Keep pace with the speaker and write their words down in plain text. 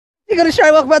You're gonna show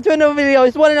welcome back to another video.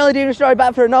 It's one and only Dean Story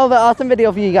back for another awesome video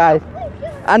for you guys.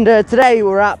 And today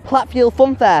we're at Platfield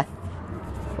Fun Fair.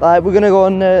 Like we're gonna go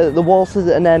on the waltzers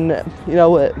and then you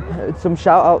know some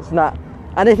shout outs and that.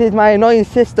 And this is my annoying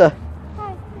sister.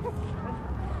 Hi.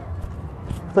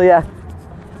 So yeah,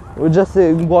 we're just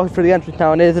walking through the entrance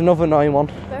now, and here's another annoying one.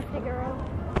 Birthday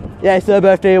girl. Yeah, it's her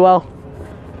birthday. Well.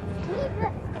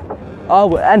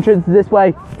 Oh, entrance this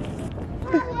way.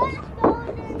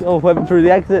 Oh, went through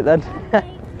the exit then.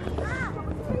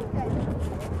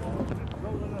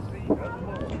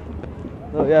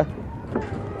 Oh yeah.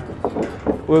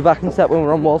 We're back in set when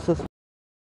we're on waltzers.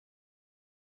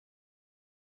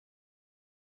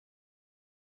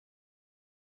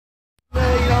 You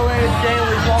know,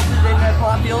 Dallies waltzers in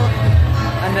Platfield,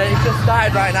 and it's just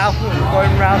started right now. We're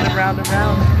going round and round and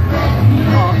round.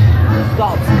 Oh,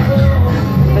 stopped.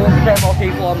 I think there's 10 more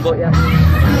people on, but yeah.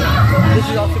 This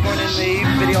is also going in the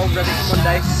video ready for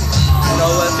Monday. You know,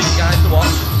 for you guys to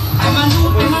watch.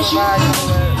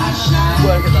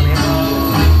 Workers on here.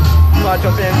 So I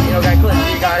jump in, you know, get clips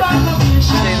for you guys.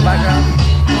 See in the background.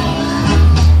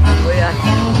 But yeah.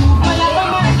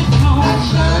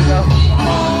 There we go.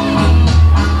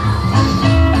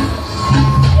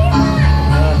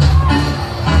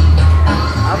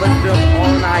 I've been doing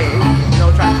all night, you know,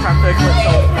 trying to transfer clips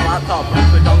over from the laptop to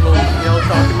a dongle, you know,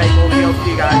 so I can make all videos for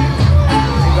you guys.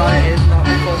 You got it, it's not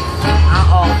fun at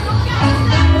all.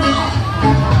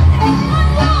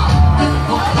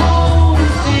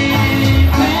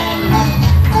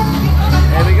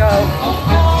 There we go.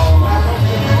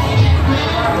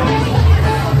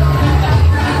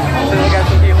 So we'll get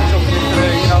some people jumping into the,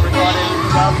 you know, recording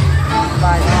as well.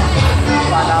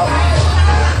 Find out.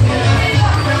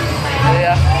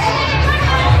 Yeah.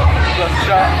 Good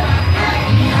shot.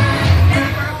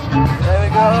 There we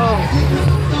go.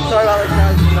 Sorry about this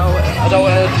guys, you know, I don't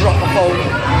want to drop my phone.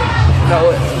 You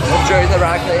know, during the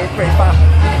rag, it's pretty fast.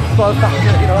 So fast,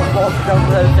 you know, walking down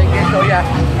the thingy, so yeah.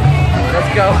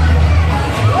 Let's go.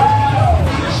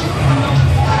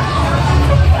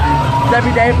 It's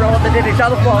every day, bro, they did each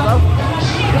other for though.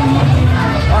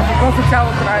 I've got some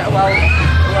challenge tonight, well,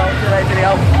 today's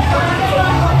video.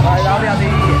 That'll be at the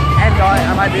end of it.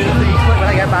 I might do the clip when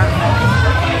I get back.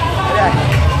 Yeah.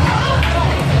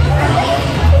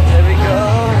 There we go.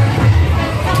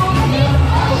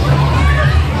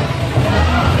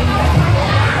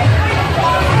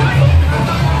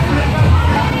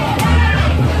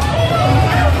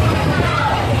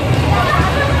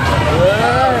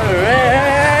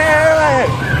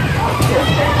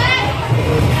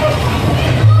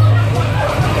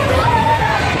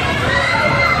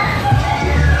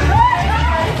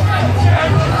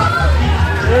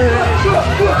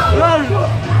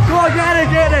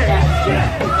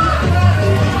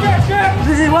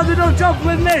 This is why they don't jump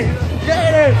with me.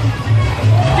 Get it!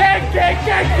 Get!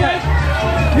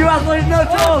 You athletes no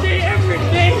choice. I'll see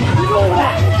everything. You know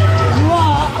that. You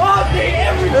are. I'll see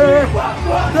everything.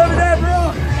 Over there,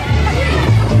 bro.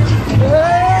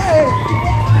 Hey!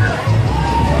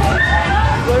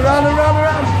 Go round and round and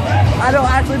round. I don't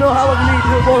actually know how long we need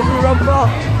to go through run for.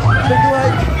 I think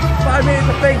like 5 minutes.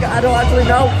 I think I don't actually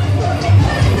know.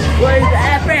 Where's the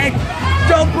epic?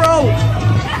 Jump, bro!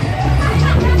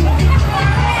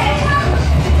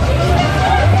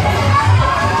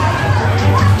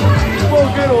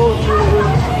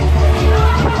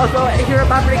 Also, if you're a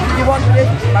Maverick and you want this,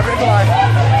 Maverick alive.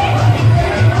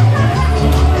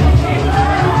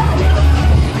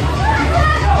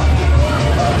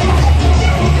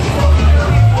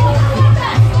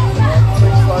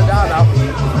 Slow down now.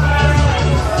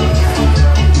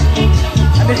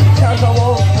 And this is Chance on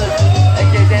Walters,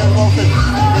 aka Dallies Walters.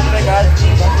 This is big guys.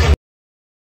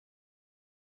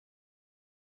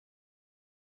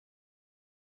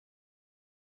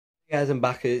 Guys, I'm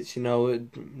back. It's, you know,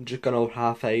 just gone over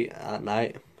 8:30 at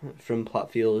night from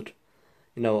Platfield,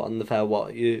 you know, on the fair.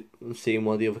 What you seen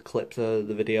one of the other clips of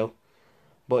the video.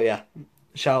 But yeah,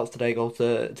 shout outs today go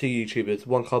to two YouTubers,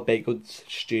 one called Baked Goods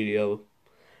Studio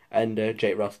and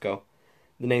Jake Roscoe.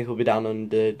 The names will be down in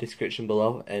the description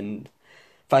below, and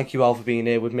thank you all for being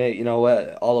here with me, you know,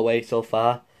 all the way so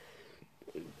far.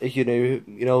 If you're new,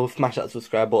 you know, smash that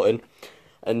subscribe button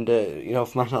and you know,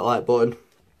 smash that like button.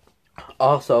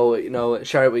 Also, you know,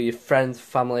 share it with your friends,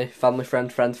 family,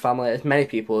 friends, family, as many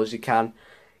people as you can.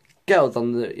 Get us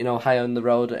on the, you know, high on the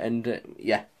road, and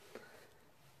yeah.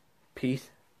 Peace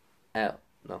out.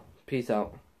 No, peace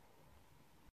out.